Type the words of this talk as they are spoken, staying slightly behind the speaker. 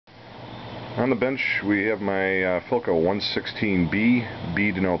On the bench we have my Philco 116B.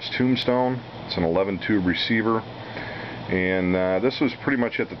 B denotes tombstone. It's an 11 tube receiver, and this was pretty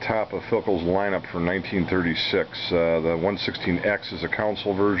much at the top of Philco's lineup for 1936. The 116X is a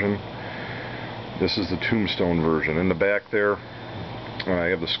console version. This is the tombstone version. In the back there I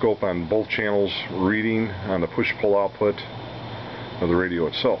have the scope on both channels reading on the push-pull output of the radio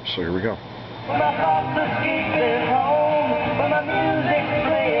itself. So here we go.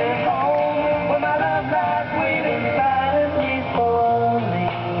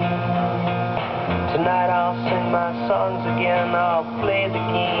 Tonight I'll sing my songs again, I'll play the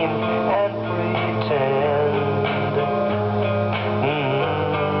game and pretend.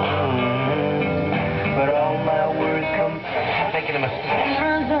 But all my words come making a mistake.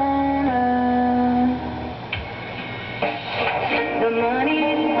 Arizona, the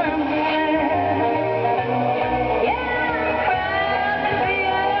money's somewhere. Yeah, I'm proud to be a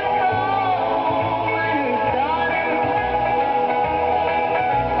coal miner's daughter.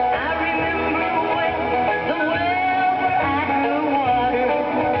 I remember when the well where I drew water.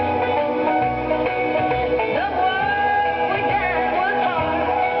 The work we done was hard,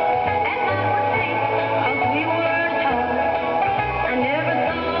 and that was safe, 'cause we were taught. I never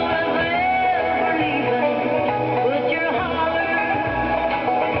thought of ever leaving, but you're hollering.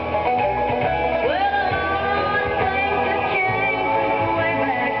 Well, a lot of things have changed since way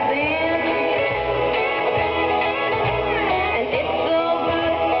back then, and it's so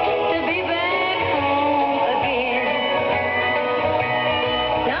good to be back home again.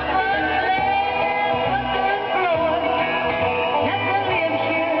 Not much left but the floor, nothing lives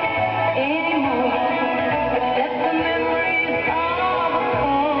here anymore, except the memories of a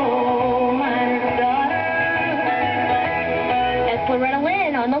coal miner's daughter. That's Loretta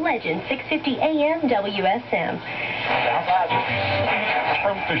Lynn on the Legend, 650 AM WSM.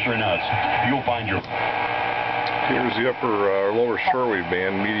 From Fisher Nuts, you'll find your... Here's the upper lower shortwave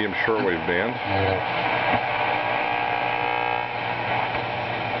band, medium shortwave band.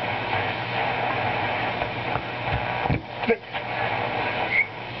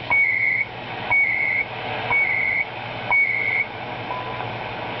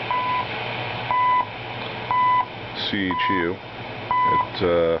 CHU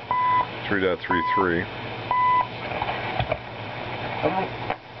at 3.33.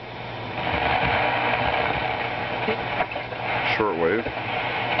 Shortwave.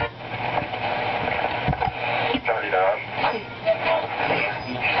 Turn it on.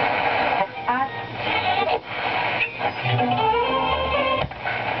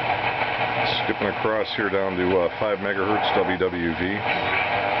 Skipping across here down to 5 megahertz WWV.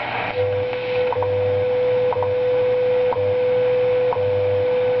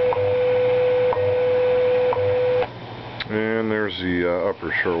 And there's the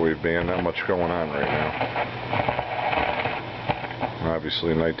upper shortwave band. Not much going on right now.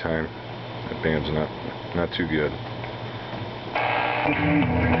 Obviously, nighttime, that band's not too good.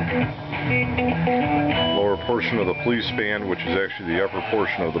 Lower portion of the police band, which is actually the upper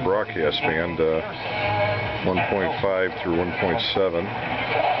portion of the broadcast band, 1.5 through 1.7.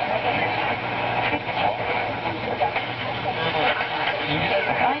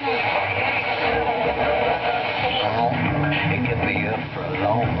 It kept me up for a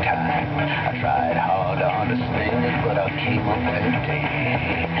long time. I tried hard to understand it, but I came up empty.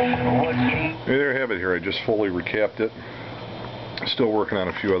 There you have it here. I just fully recapped it. Still working on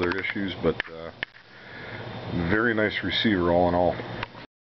a few other issues, but very nice receiver all in all.